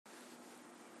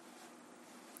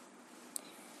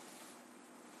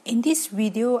In this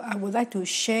video, I would like to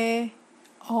share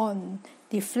on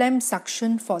the phlegm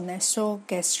suction for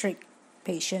nasogastric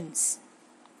patients.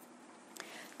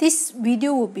 This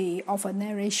video will be of a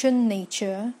narration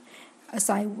nature, as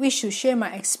I wish to share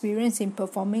my experience in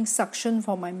performing suction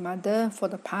for my mother for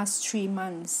the past 3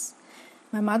 months.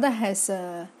 My mother has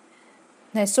a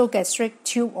nasogastric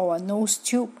tube or a nose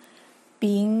tube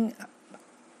being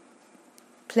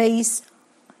placed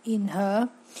in her,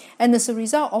 and as a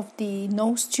result of the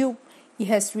nose tube, it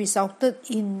has resulted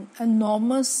in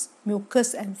enormous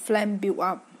mucus and phlegm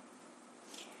build-up.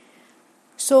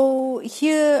 So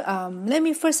here, let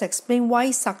me first explain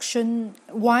why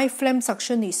phlegm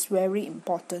suction is very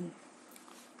important.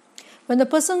 When the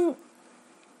person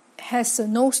has a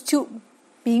nose tube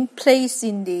being placed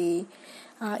in the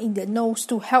nose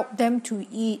to help them to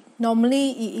eat,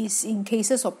 normally it is in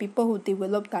cases of people who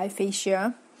develop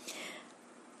dysphagia,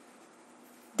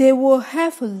 they will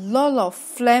have a lot of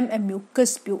phlegm and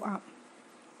mucus build up.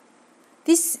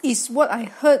 This is what I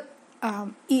heard.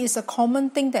 It is a common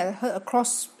thing that I heard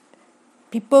across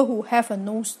people who have a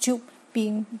nose tube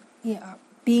being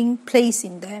placed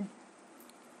in them.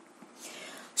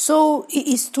 So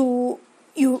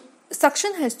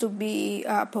suction has to be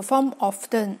performed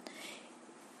often,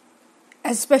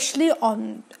 especially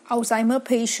on Alzheimer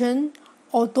patients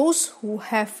or those who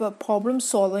have a problem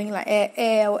swallowing, like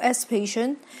ALS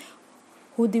patient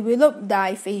who develop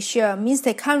dysphagia, means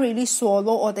they can't really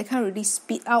swallow or they can't really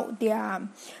spit out their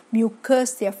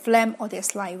mucus, their phlegm or their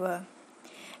saliva.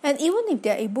 And even if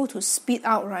they're able to spit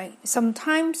out, right,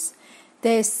 sometimes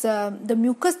there's the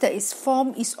mucus that is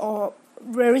formed is all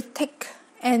very thick,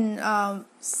 and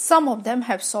some of them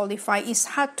have solidified. It's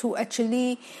hard to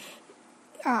actually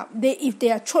if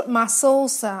their throat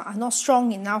muscles are not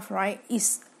strong enough, right,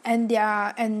 and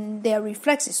their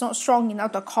reflex is not strong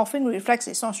enough, the coughing reflex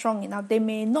is not strong enough, they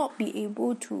may not be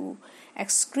able to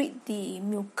excrete the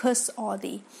mucus or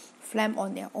the phlegm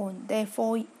on their own.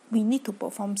 Therefore, we need to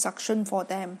perform suction for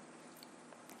them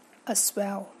as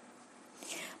well.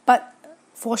 But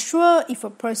for sure, if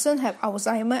a person have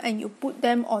Alzheimer and you put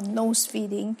them on nose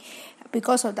feeding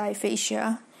because of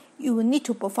dysphagia, you will need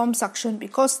to perform suction,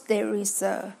 because there is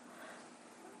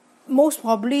most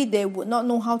probably they would not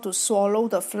know how to swallow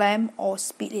the phlegm or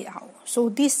spit it out. So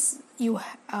this you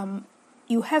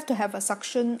have to have a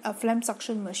phlegm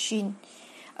suction machine,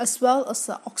 as well as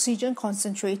an oxygen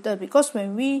concentrator, because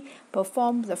when we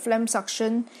perform the phlegm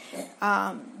suction,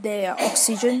 the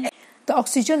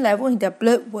oxygen level in their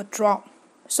blood will drop.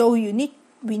 So we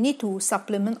need to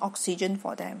supplement oxygen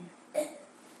for them.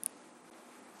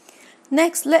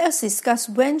 Next, let us discuss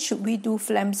when should we do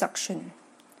phlegm suction.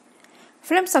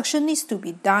 Phlegm suction needs to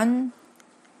be done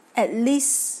at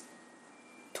least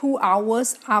 2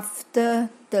 hours after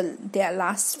their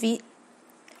last feed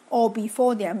or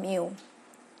before their meal.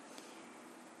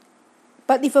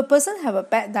 But if a person have a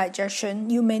bad digestion,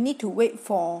 you may need to wait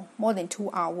for more than 2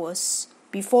 hours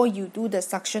before you do the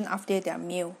suction after their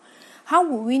meal. How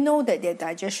will we know that their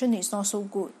digestion is not so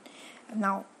good?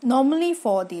 Now, normally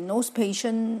for the nose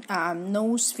feeding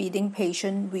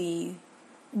patient, we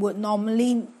would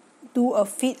normally do a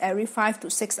feed every 5 to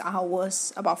 6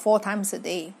 hours, about 4 times a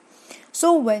day.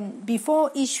 So before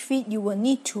each feed, you will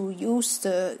need to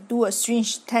do a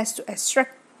syringe test to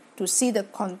extract, to see the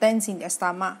contents in their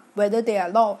stomach, whether there are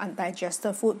a lot of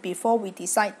undigested food, before we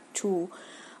decide to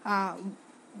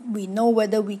we know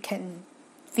whether we can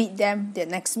feed them their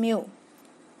next meal.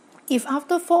 If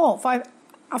after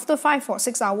 5 or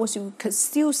 6 hours, you could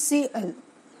still see a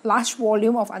large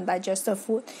volume of undigested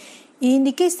food, it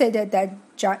indicates that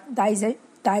the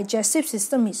digestive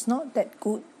system is not that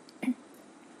good.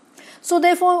 So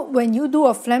therefore, when you do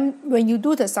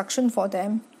the suction for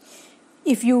them,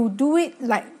 if you do it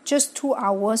like just 2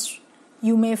 hours,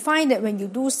 you may find that when you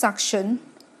do suction,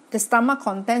 the stomach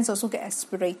contents also get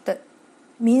aspirated.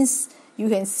 Means you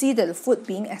can see the food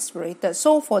being aspirated.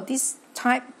 So for this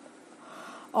type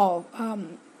of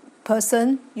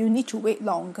person, you need to wait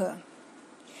longer.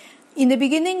 In the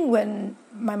beginning, when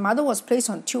my mother was placed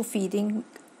on tube feeding,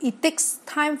 it takes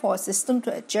time for a system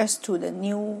to adjust to the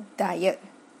new diet.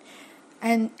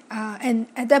 And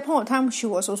at that point of time, she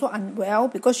was also unwell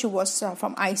because she was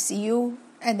from ICU,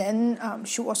 and then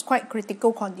she was quite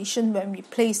critical condition when we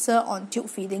placed her on tube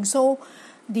feeding. So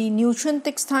the nutrient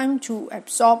takes time to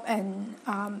absorb and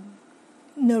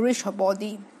nourish her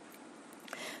body.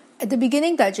 At the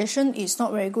beginning, digestion is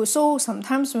not very good. So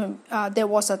sometimes when there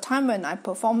was a time when I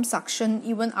performed suction,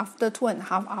 even after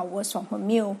 2.5 hours from her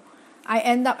meal, I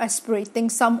end up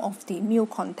aspirating some of the meal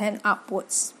content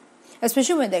upwards,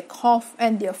 especially when they cough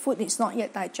and their food is not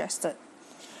yet digested.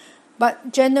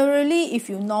 But generally, if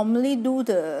they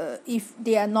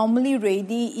are normally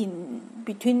ready in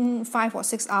between 5 or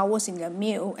 6 hours in their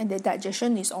meal, and the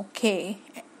digestion is okay,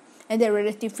 and they're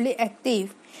relatively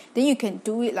active, then you can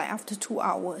do it like after 2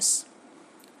 hours.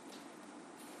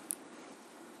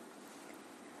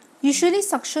 Usually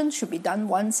suction should be done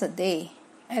once a day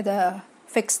at a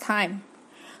fixed time.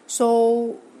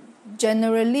 So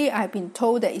generally I've been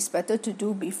told that it's better to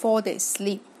do before they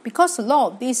sleep, because a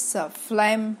lot of this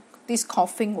phlegm, this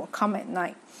coughing will come at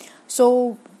night.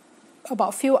 So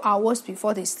about few hours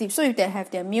before they sleep. So if they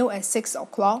have their meal at 6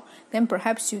 o'clock, then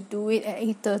perhaps you do it at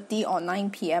 8:30 or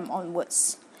 9 p.m.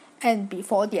 onwards, and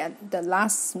before the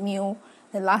last meal,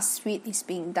 the last sweet is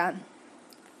being done.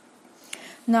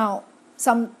 Now,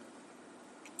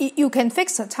 you can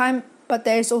fix the time, but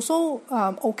there is also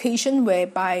occasion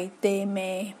whereby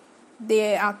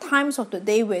there are times of the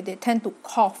day where they tend to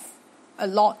cough a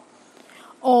lot,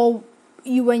 or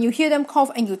when you hear them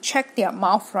cough and you check their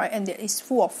mouth, right, and it's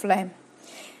full of phlegm,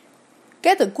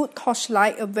 get a good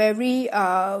torchlight, a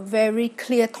very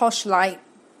clear torchlight,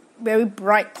 very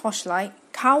bright torchlight,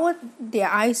 cover their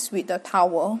eyes with a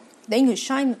towel, then you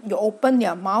open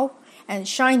their mouth and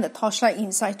shine the torchlight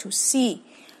inside to see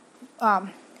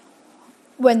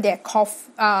when they cough,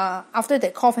 after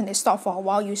they cough and they stop for a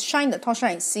while, you shine the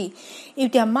torchlight and see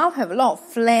if their mouth have a lot of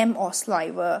phlegm or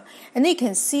saliva, and then you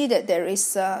can see that there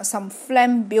is some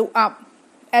phlegm built up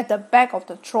at the back of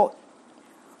the throat,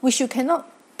 which you cannot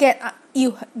get.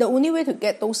 The only way to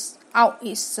get those out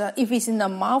is if it's in the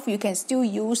mouth, you can still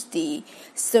use the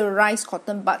sterilized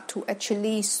cotton bud to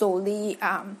actually slowly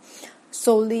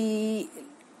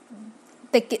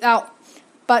take it out.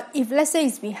 But if let's say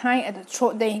it's behind at the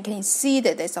throat, then you can see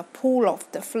that there's a pool of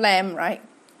the phlegm, right?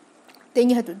 Then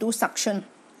you have to do suction.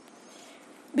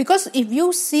 Because if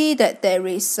you see that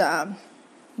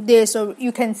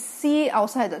you can see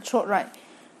outside the throat, right?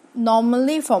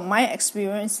 Normally, from my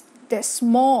experience, there's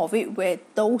more of it where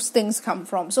those things come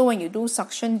from. So when you do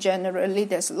suction, generally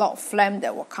there's a lot of phlegm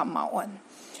that will come out on.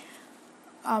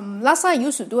 Last time I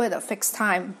used to do it at a fixed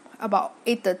time, about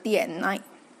 8:30 at night.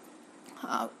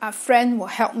 A friend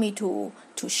will help me to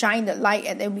shine the light,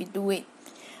 and then we do it.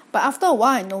 But after a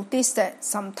while, I noticed that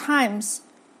sometimes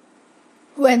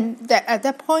at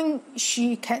that point,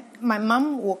 my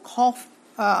mom will cough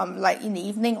like in the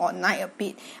evening or night a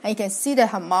bit, and you can see that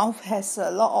her mouth has a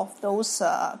lot of those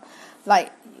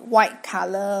like white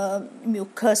color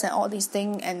mucus and all these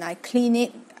things, and I clean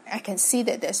it. I can see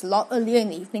that there's a lot earlier in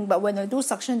the evening, but when I do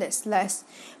suction, there's less.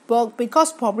 Well,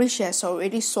 because probably she has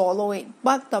already swallowed it.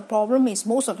 But the problem is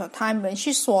most of the time when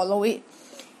she swallow it,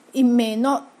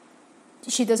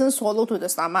 she doesn't swallow to the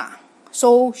stomach.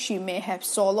 So she may have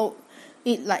swallowed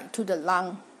it like to the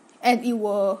lung. And it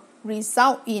will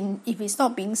result in, if it's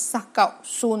not being sucked out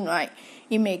soon, right,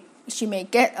 she may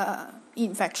get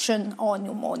infection or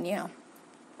pneumonia.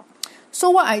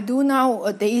 So what I do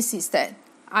nowadays is that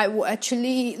I will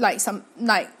actually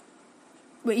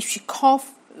if she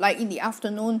cough like in the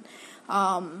afternoon,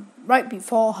 right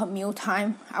before her meal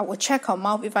time, I will check her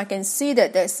mouth. If I can see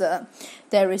that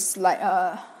there is like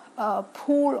a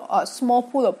small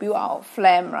pool of built out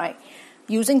phlegm, right?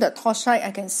 Using the torchlight,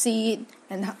 I can see it,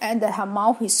 and that her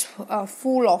mouth is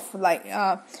full of like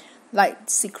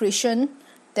secretion.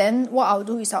 Then what I'll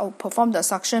do is I'll perform the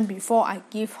suction before I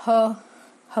give her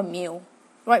her meal,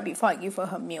 right before I give her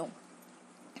her meal.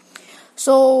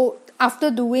 So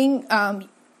after doing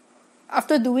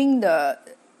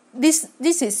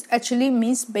this is actually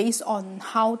means based on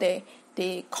how they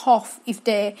cough. If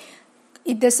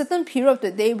there's certain period of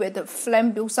the day where the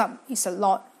phlegm builds up is a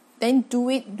lot, then do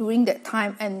it during that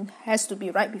time, and has to be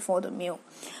right before the meal.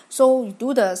 So you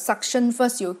do the suction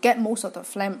first, you'll get most of the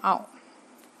phlegm out.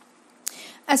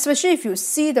 Especially if you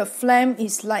see the phlegm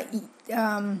is like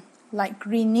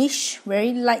greenish,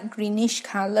 very light greenish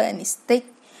color, and it's thick,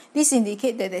 this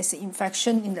indicates that there's an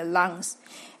infection in the lungs.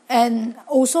 And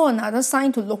also another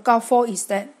sign to look out for is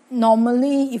that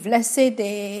normally, if let's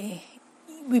say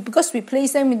because we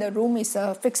place them in the room, it's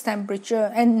a fixed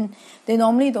temperature, and they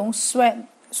normally don't sweat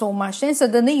so much, then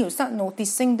suddenly you start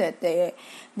noticing that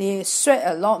they sweat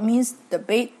a lot, means the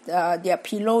bed, their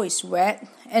pillow is wet,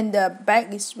 and the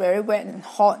bag is very wet and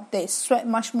hot. They sweat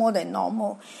much more than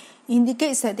normal.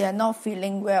 Indicates that they are not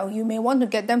feeling well. You may want to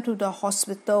get them to the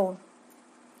hospital.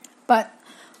 But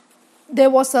there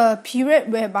was a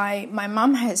period whereby my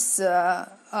mom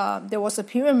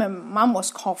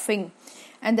was coughing,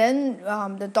 and then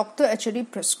the doctor actually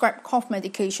prescribed cough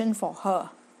medication for her.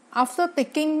 After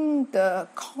taking the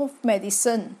cough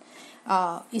medicine,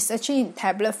 it's actually in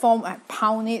tablet form, I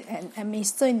pound it and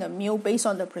administer in the meal based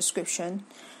on the prescription.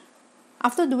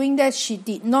 After doing that, she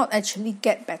did not actually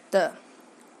get better.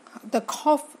 The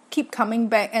cough keep coming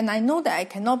back, and I know that I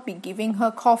cannot be giving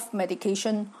her cough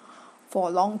medication for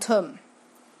long term.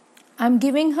 I'm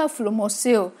giving her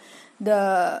Flumoxil,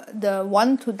 the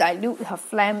one to dilute her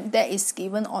phlegm, that is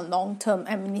given on long term,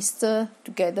 administered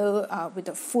together with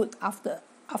the food after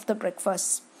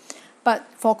breakfast. But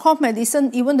for cough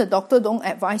medicine, even the doctor don't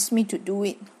advise me to do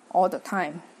it all the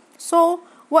time. So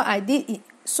what I did,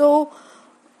 so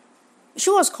she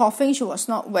was coughing, she was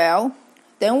not well.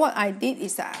 Then what I did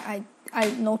is that I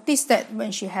noticed that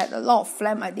when she had a lot of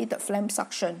phlegm, I did the phlegm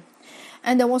suction.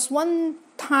 And there was one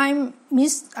time,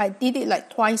 I did it like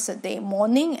twice a day,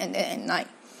 morning and then at night.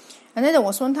 And then there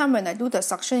was one time when I do the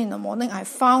suction in the morning, I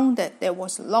found that there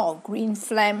was a lot of green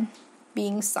phlegm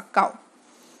being sucked out.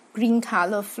 Green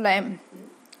color phlegm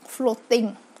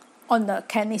floating on the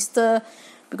canister,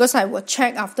 because I will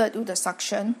check after I do the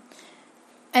suction.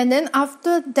 And then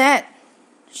after that,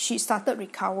 she started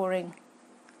recovering.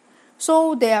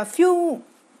 So there are a few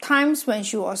times when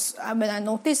I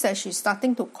noticed that she's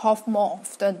starting to cough more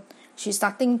often. She's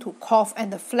starting to cough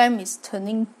and the phlegm is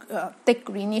turning thick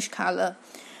greenish color.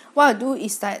 What I do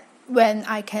is that when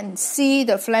I can see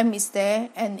the phlegm is there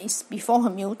and it's before her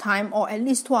meal time, or at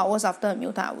least 2 hours after her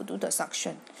meal time, I will do the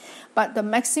suction. But the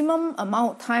maximum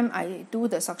amount of time I do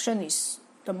the suction is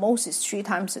 3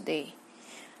 times a day.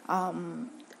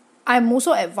 I'm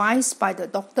also advised by the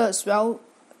doctor as well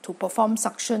to perform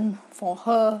suction for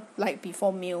her like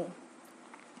before meal.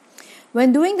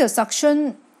 When doing the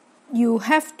suction, you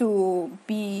have to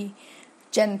be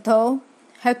gentle,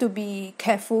 have to be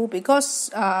careful, because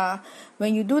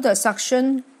when you do the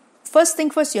suction, first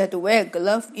thing first, you have to wear a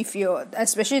glove,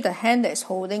 especially the hand that is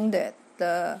holding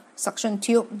the suction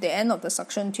tube, the end of the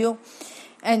suction tube.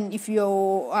 And if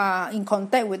you are in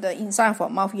contact with the inside of her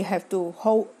mouth, you have to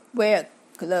wear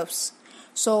gloves.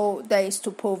 So that is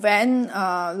to prevent,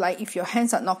 like if your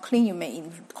hands are not clean, you may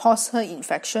cause her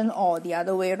infection, or the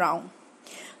other way around.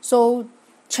 So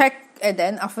check, and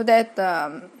then after that,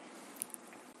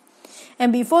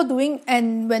 and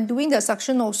when doing the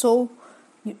suction also,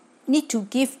 you need to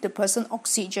give the person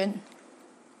oxygen.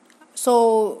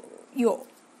 So you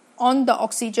on the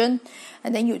oxygen,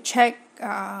 and then you check.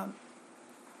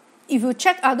 If you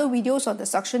check other videos of the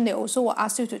suction, they also will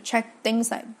ask you to check things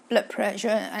like blood pressure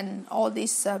and all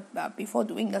this before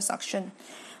doing the suction.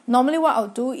 Normally what I'll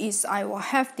do is I will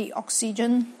have the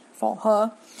oxygen for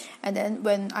her, and then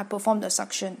when I perform the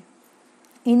suction.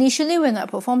 Initially when I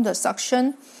performed the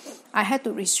suction, I had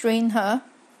to restrain her.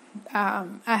 Her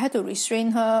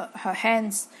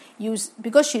hands,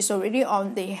 because she's already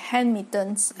on the hand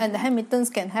mittens, and the hand mittens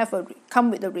can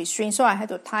come with a restraint, so I had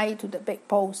to tie it to the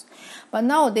bedpost. But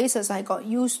nowadays, as I got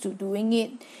used to doing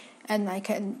it, and I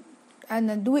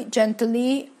do it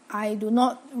gently, I do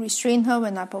not restrain her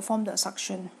when I perform the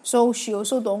suction. So she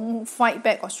also don't fight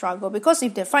back or struggle, because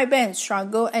if they fight back and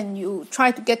struggle and you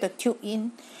try to get the tube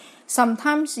in,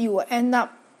 sometimes you will end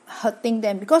up hurting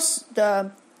them, because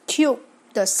the tube,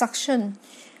 the suction,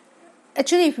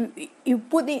 actually if you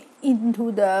put it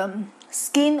into the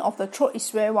skin of the throat, is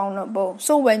very vulnerable.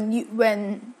 So if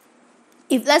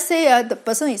let's say the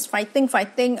person is fighting,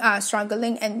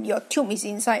 struggling, and your tube is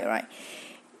inside, right,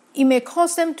 it may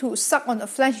cause them to suck on the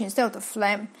flesh instead of the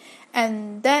phlegm,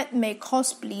 and that may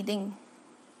cause bleeding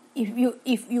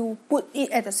if you put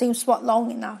it at the same spot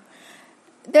long enough.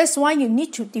 That's why you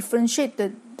need to differentiate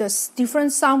the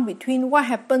different sound between what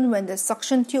happens when the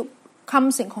suction tube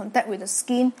comes in contact with the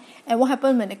skin and what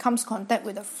happens when it comes in contact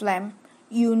with the phlegm.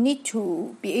 You need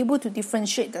to be able to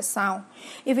differentiate the sound.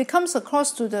 If it comes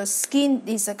across to the skin,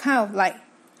 it's a kind of like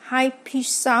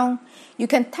high-pitched sound. You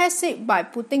can test it by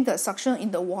putting the suction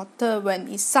in the water. When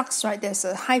it sucks, right, there's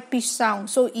a high-pitched sound,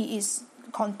 so it is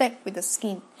contact with the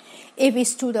skin. If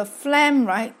it's to the phlegm,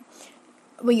 right,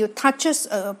 when you touches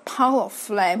a pile of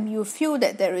phlegm, you feel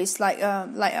that there is like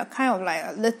a kind of like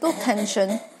a little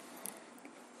tension.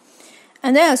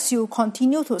 And then as you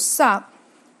continue to suck,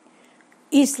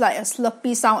 it's like a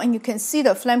slurpy sound, and you can see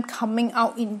the phlegm coming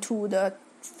out into the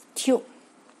tube.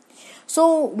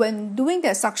 So when doing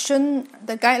the suction,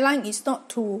 the guideline is not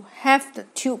to have the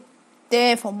tube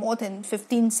there for more than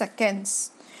 15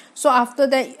 seconds. So after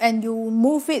that, and you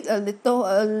move it a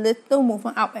little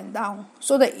movement up and down,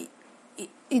 so that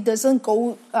it doesn't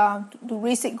go to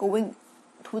risk it going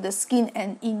to the skin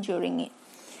and injuring it.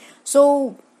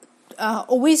 So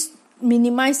always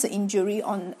minimize the injury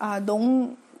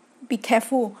don't be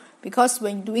careful, because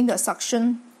when doing the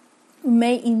suction,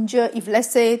 may injure if, let's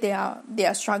say, they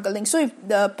are struggling. So if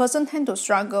the person tend to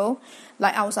struggle,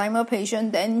 like Alzheimer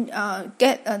patient, then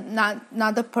get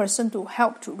another person to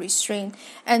help to restrain,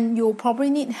 and you'll probably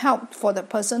need help for the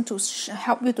person to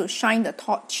help you to shine the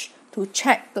torch to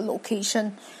check the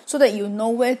location so that you know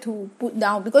where to put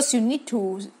down, because you need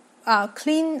to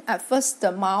clean at first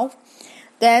the mouth.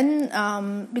 Then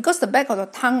because the back of the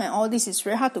tongue and all this is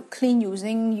very hard to clean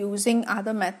using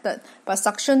other method, but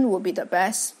suction will be the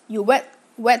best. You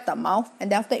wet the mouth,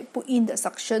 and then after you put in the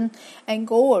suction and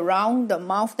go around the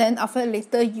mouth. Then after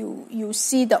later you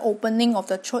see the opening of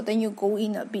the throat, then you go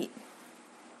in a bit.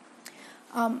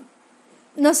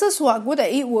 Nurses who are good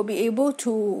at it will be able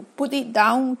to put it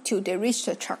down till they reach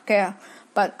the trachea,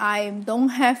 but I don't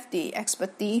have the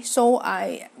expertise. So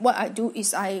what I do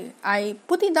is I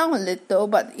put it down a little,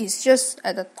 but it's just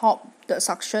at the top, the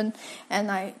suction,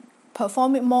 and I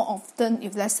perform it more often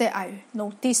if, let's say, I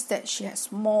notice that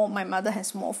my mother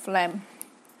has more phlegm.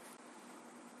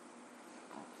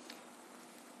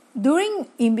 During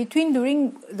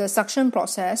the suction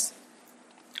process,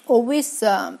 always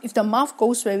if the mouth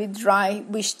goes very dry,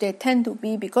 which they tend to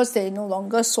be because they no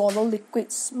longer swallow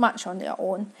liquids much on their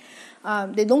own,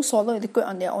 they don't swallow liquid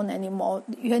on their own anymore,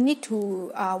 you need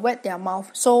to wet their mouth.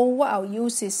 So what I'll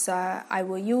use is I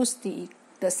will use the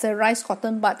sterilized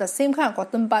cotton bud, the same kind of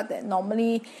cotton bud that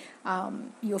normally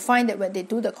you'll find that when they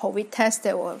do the COVID test,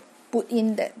 they will put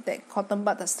in that cotton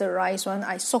bud, the sterilized one.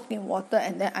 I soak in water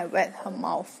and then I wet her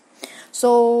mouth.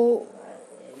 So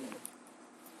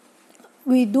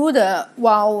we do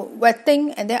while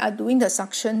wetting, and then I'm doing the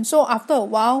suction. So after a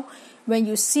while, when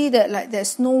you see that like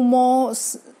there's no more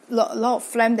lot of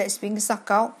phlegm that's being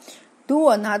sucked out, do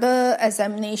another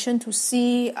examination to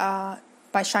see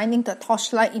by shining the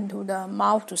torchlight into the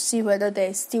mouth to see whether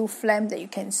there's still phlegm that you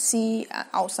can see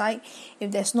outside.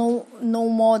 If there's no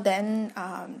more, then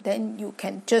you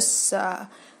can just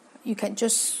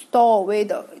store away,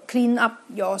 clean up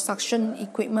your suction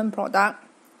equipment product.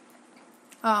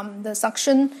 The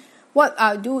suction, what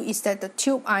I'll do is that the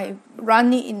tube, I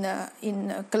run it in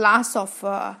a glass of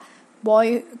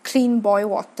clean boil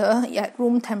water at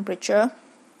room temperature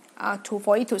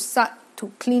for it to start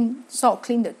to clean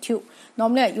the tube.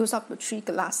 Normally I use up to 3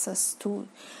 glasses to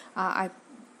I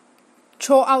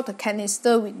throw out the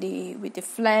canister with the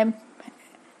phlegm,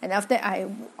 and after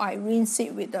I rinse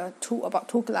it with about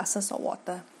 2 glasses of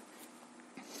water,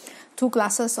 2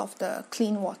 glasses of the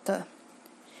clean water.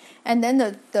 And then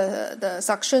the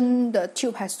suction, the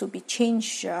tube has to be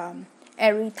changed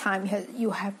every time.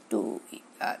 You have to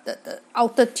the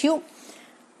outer tube,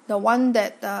 the one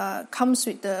that comes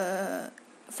with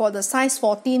for the size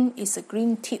 14 is a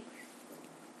green tip.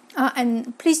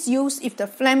 And please use, if the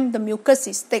phlegm, the mucus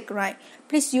is thick, right,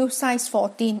 please use size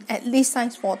 14, at least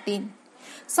size 14.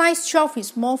 Size 12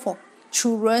 is more for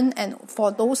children and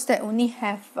for those that only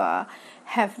have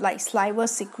like saliva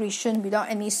secretion without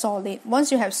any solid.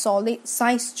 Once you have solid,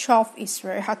 size 12 is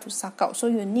very hard to suck out, so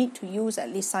you need to use at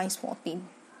least size 14.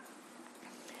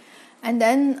 And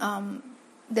then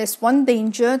there's one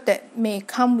danger that may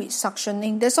come with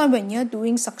suctioning. That's why when you're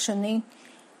doing suctioning,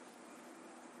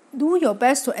 do your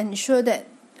best to ensure that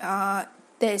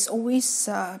there is always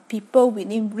people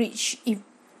within reach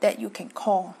that you can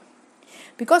call.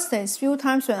 Because there's few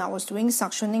times when I was doing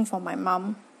suctioning for my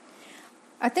mom,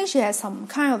 I think she has some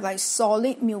kind of like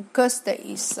solid mucus that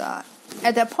is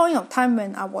at that point of time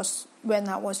when I was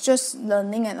just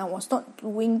learning and I was not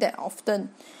doing that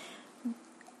often.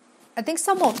 I think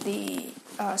some of the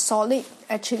solid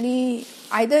actually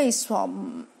either is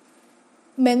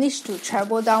managed to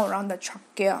travel down around the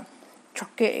trachea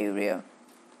area.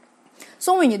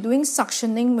 So when you're doing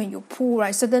suctioning, when you pull,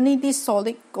 right, suddenly this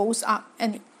solid goes up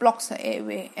and it blocks the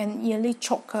airway and nearly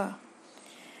choke her.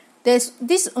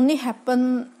 This only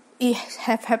happen. It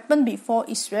have happened before.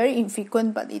 It's very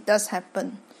infrequent, but it does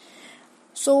happen.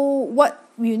 So what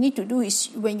you need to do is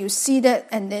when you see that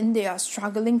and then they are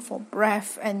struggling for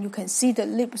breath and you can see the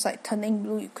lips like turning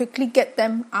blue, you quickly get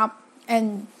them up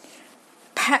and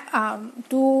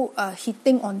do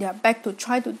hitting on their back to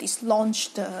try to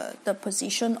dislodge the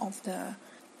position of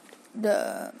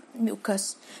the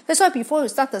mucus. That's why before you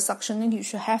start the suctioning, you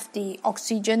should have the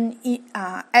oxygen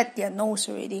at their nose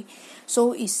already.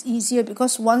 So it's easier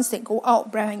because once they go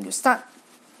out breath and you start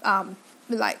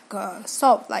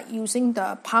sort of like using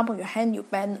the palm of your hand, you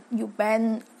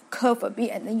bend curve a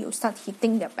bit and then you start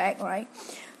hitting their back, right?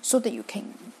 So that you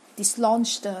can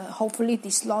hopefully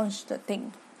dislodge the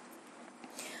thing.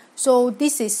 So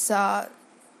this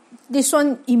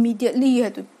one immediately you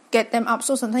have to get them up.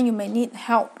 So sometimes you may need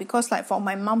help because like for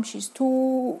my mom,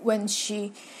 when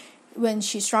she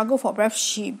struggled for breath,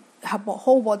 she her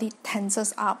whole body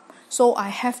tenses up. So I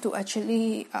have to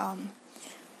actually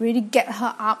really get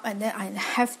her up, and then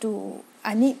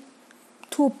I need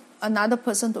another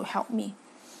person to help me.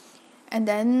 And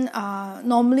then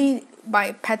normally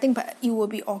by patting, it will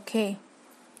be okay.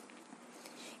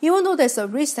 Even though there's a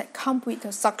risk that comes with the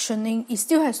suctioning, it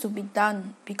still has to be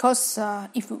done, because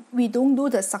if we don't do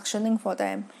the suctioning for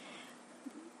them,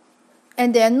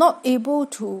 and they're not able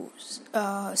to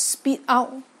spit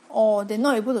out, or they're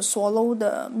not able to swallow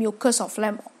the mucus or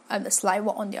phlegm and the saliva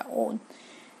on their own,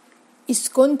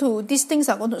 these things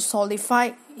are going to solidify,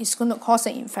 it's going to cause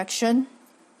an infection,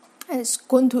 and it's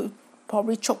going to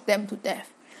probably choke them to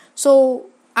death. So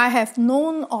I have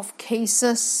known of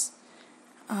cases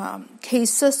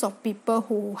of people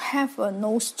who have a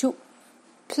nose tube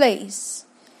placed,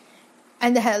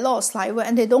 and they had a lot of saliva,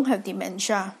 and they don't have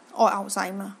dementia or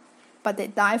Alzheimer, but they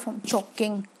die from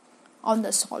choking on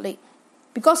the solid,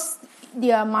 because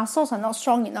their muscles are not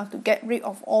strong enough to get rid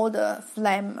of all the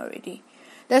phlegm already.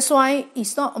 That's why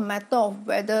it's not a matter of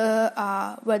whether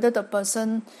the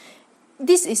person.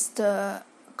 This is the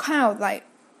kind of, like,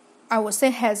 I would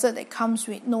say, hazard that comes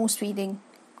with nose feeding,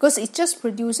 because it just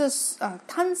produces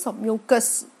tons of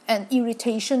mucus and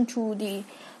irritation to the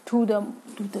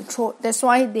throat. That's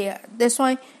why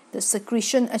the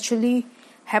secretion actually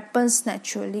happens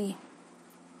naturally,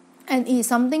 and it is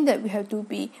something that we have to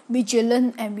be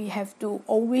vigilant, and we have to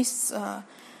always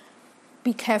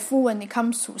be careful when it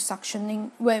comes to suctioning.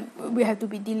 When we have to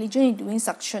be diligent in doing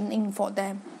suctioning for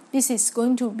them. This is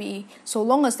going to be, so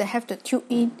long as they have the tube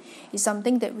in, is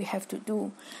something that we have to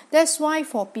do. That's why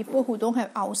for people who don't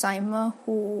have Alzheimer,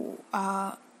 who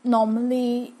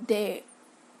normally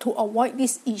to avoid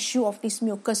this issue of this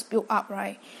mucus build up,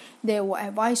 right, they will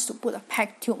advise to put a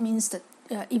PEG tube. Means that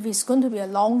if it's going to be a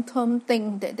long-term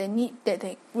thing that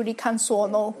they really can't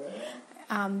swallow,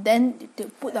 then they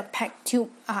put a PEG tube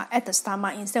at the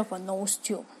stomach instead of a nose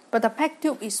tube. But the PEG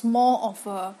tube is more of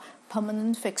a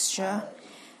permanent fixture,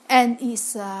 and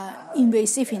is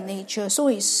invasive in nature, so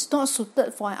it's not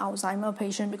suited for an Alzheimer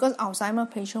patient, because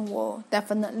Alzheimer patient will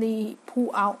definitely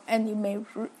pull out, and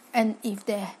if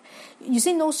you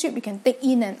see nose tube, you can take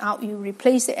in and out, you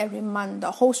replace it every month,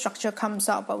 the whole structure comes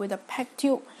out. But with a PEG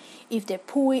tube, if they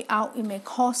pull it out, it may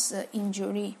cause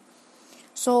injury.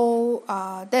 So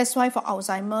that's why for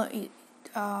Alzheimer,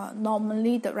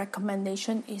 normally the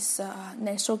recommendation is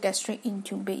nasogastric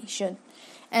intubation.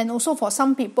 And also for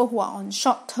some people who are on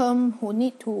short term, who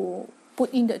need to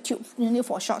put in the tube only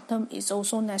for short term, is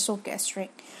also nasogastric.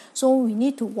 So we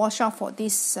need to watch out for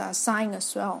this sign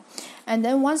as well. And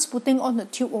then once putting on the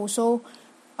tube also,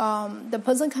 the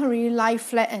person can't really lie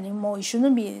flat anymore. It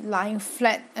shouldn't be lying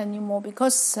flat anymore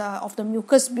because of the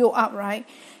mucus build up, right?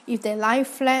 If they lie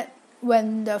flat,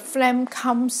 when the phlegm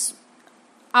comes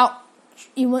out,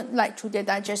 even like through the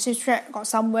digestive tract or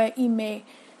somewhere, it may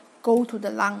go to the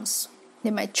lungs. They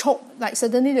might choke, like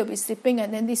suddenly they'll be sleeping,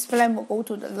 and then this phlegm will go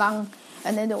to the lung,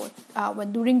 and then they will,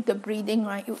 when during the breathing,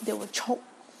 right, they will choke.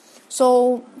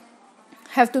 So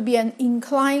have to be an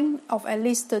incline of at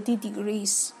least 30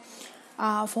 degrees.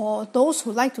 For those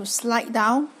who like to slide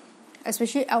down,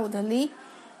 especially elderly,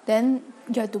 then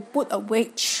you have to put a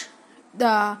wedge.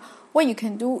 What you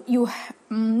can do, you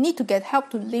need to get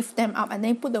help to lift them up, and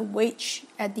then put a wedge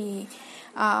at the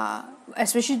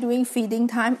especially during feeding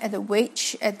time, at the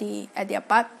wedge at their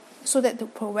butt, so that to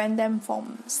prevent them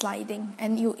from sliding.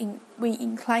 And we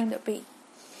incline the bed,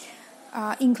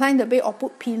 or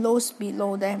put pillows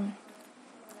below them.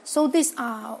 So these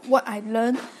are what I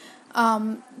learned.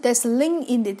 There's a link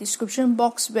in the description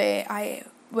box where I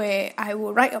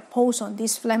will write a post on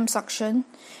this phlegm suction,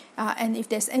 and if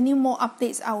there's any more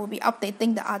updates, I will be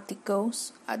updating the article,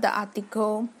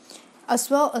 as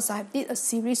well as I did a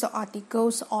series of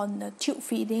articles on the tube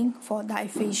feeding for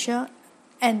dysphagia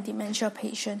and dementia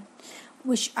patient,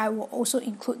 which I will also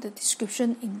include the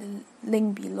description in the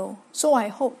link below. So I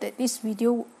hope that this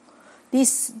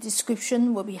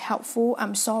description will be helpful.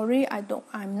 I'm sorry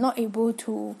I'm not able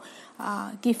to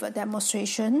give a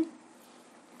demonstration,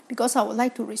 because I would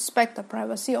like to respect the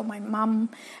privacy of my mom,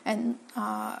 and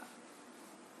but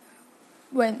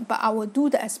I will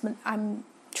do I'm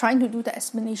trying to do the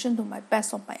explanation to my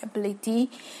best of my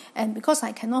ability. And because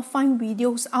I cannot find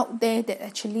videos out there that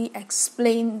actually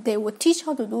explain, they will teach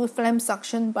how to do phlegm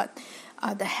suction, but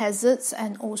the hazards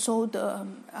and also the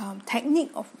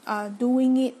technique of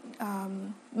doing it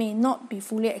may not be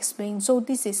fully explained. So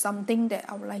this is something that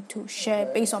I would like to share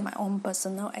based on my own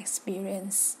personal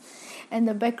experience. And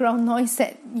the background noise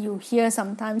that you hear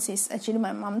sometimes is actually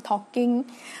my mom talking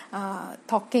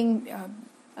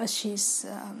as she's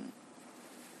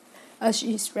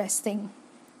resting.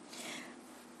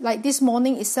 Like this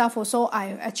morning itself also,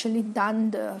 I actually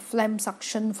done the phlegm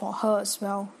suction for her as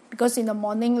well. Because in the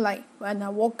morning, like when I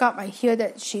woke up, I hear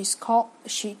that she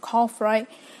cough, right?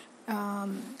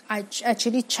 I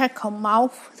actually check her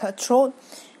mouth, her throat,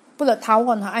 put a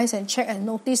towel on her eyes and check and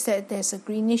notice that there's a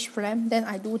greenish phlegm. Then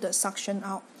I do the suction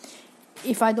out.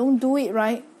 If I don't do it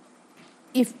right,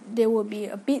 if they will be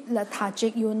a bit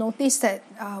lethargic, you'll notice that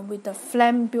with the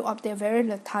phlegm built up, they're very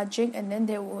lethargic and then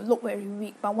they will look very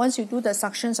weak. But once you do the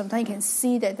suction, sometimes you can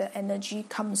see that the energy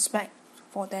comes back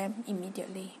for them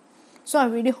immediately. So I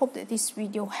really hope that this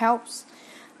video helps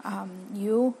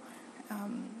you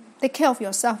take care of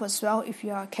yourself as well if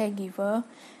you are a caregiver,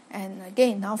 and get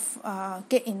enough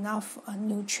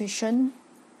nutrition,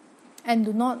 and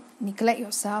do not neglect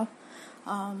yourself.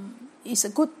 It's a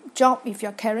good job if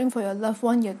you're caring for your loved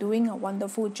one. You're doing a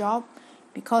wonderful job,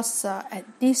 because at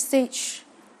this stage,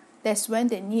 that's when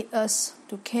they need us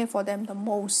to care for them the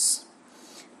most.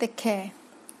 Take care.